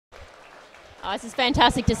Oh, this is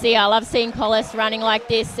fantastic to see. I love seeing Collis running like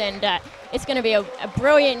this, and it's going to be a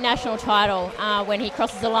brilliant national title when he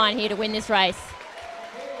crosses the line here to win this race.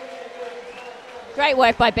 Great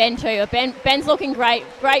work by Ben too. Ben's looking great.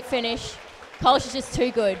 Great finish. Collis is just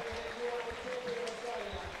too good.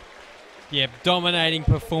 Yeah, dominating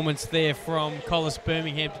performance there from Collis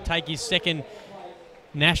Birmingham to take his second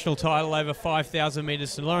national title over 5,000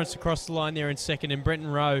 metres. St Lawrence across the line there in second, and Brenton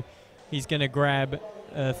Rowe, he's going to grab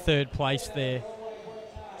third place there.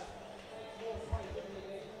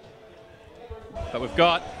 But we've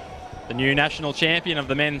got the new national champion of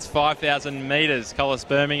the men's 5,000 metres, Collis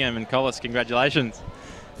Birmingham. And Collis, congratulations.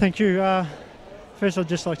 Thank you. First, I'd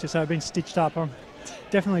just like to say I've been stitched up. I'm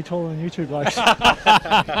definitely taller than you two blokes.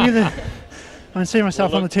 I can see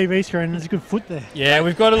myself on the TV screen, and there's a good foot there. Yeah,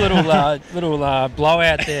 we've got a little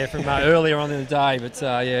blowout there from earlier on in the day, but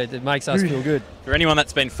yeah, it makes us feel good. For anyone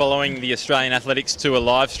that's been following the Australian Athletics Tour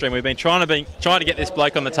live stream, we've been trying to get this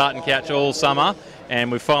bloke on the Tartan Couch all summer,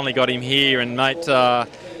 and we've finally got him here. And mate,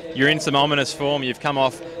 you're in some ominous form. You've come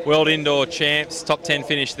off World Indoor Champs, top 10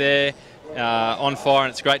 finish there, on fire,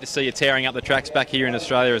 and it's great to see you tearing up the tracks back here in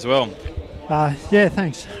Australia as well. Yeah,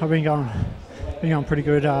 thanks. I've been going pretty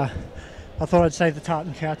good. I thought I'd save the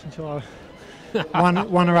Tartan Couch until I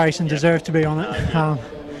won a race and deserved to be on it.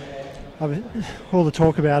 All the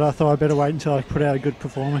talk about it, I thought I'd better wait until I put out a good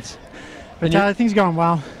performance. But things are going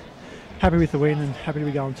well. Happy with the win and happy to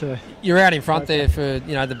be going to. You're out in front there for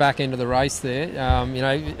the back end of the race there.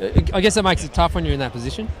 I guess that makes it tough when you're in that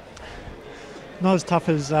position. Not as tough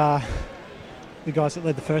as the guys that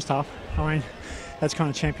led the first half. I mean, that's kind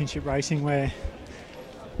of championship racing where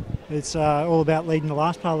it's all about leading the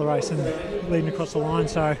last part of the race and leading across the line.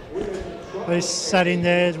 So I just sat in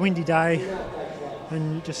there, it's a windy day,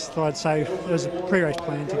 and just thought I'd say there was a pre-race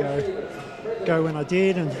plan to go when I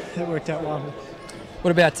did, and it worked out well.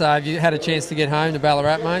 What about have you had a chance to get home to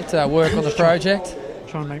Ballarat, mate? Work on the project?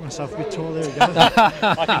 Try and make myself a bit tall. There we go.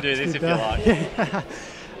 I can do this if you like. Yeah.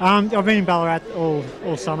 I've been in Ballarat all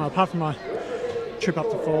summer, apart from my trip up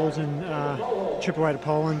to Falls and trip away to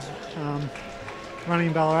Poland. Running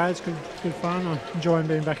in Ballarat, it's good fun. I'm enjoying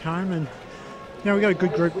being back home, and we've got a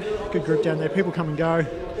good group down there. People come and go.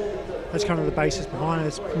 That's kind of the basis behind it.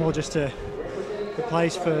 It's more just a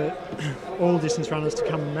place for all distance runners to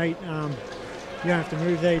come and meet. You don't have to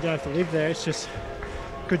move there, you don't have to live there. It's just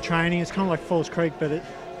good training. It's kind of like Falls Creek, but we're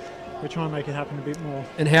trying to make it happen a bit more.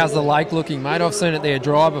 And how's the lake looking, mate? I've seen it there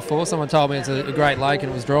dry before. Someone told me it's a great lake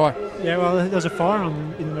and it was dry. Yeah, well, there was a fire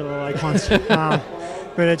in the middle of the lake once.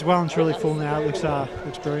 But it's well and truly full now. It looks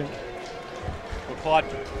brilliant. Well,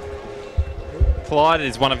 Clyde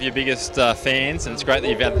is one of your biggest fans, and it's great that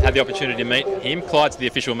you've had the opportunity to meet him. Clyde's the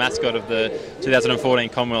official mascot of the 2014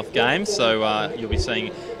 Commonwealth Games, so you'll be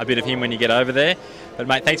seeing a bit of him when you get over there. But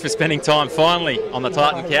mate, thanks for spending time finally on the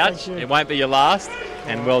Tartan Couch. It won't be your last,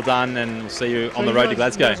 and well done, and we'll see you on the road to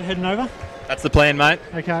Glasgow. You guys are heading over? That's the plan, mate.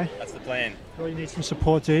 Okay. That's the plan. Well, you need some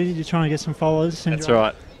support too. You're trying to get some followers. That's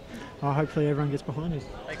right. Hopefully everyone gets behind you.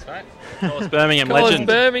 Thanks, mate. Collis Birmingham Collis legend.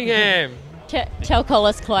 Birmingham. Tell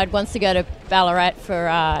Collis Clyde wants to go to Ballarat for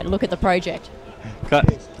a look at the project.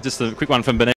 Just a quick one from Beneath.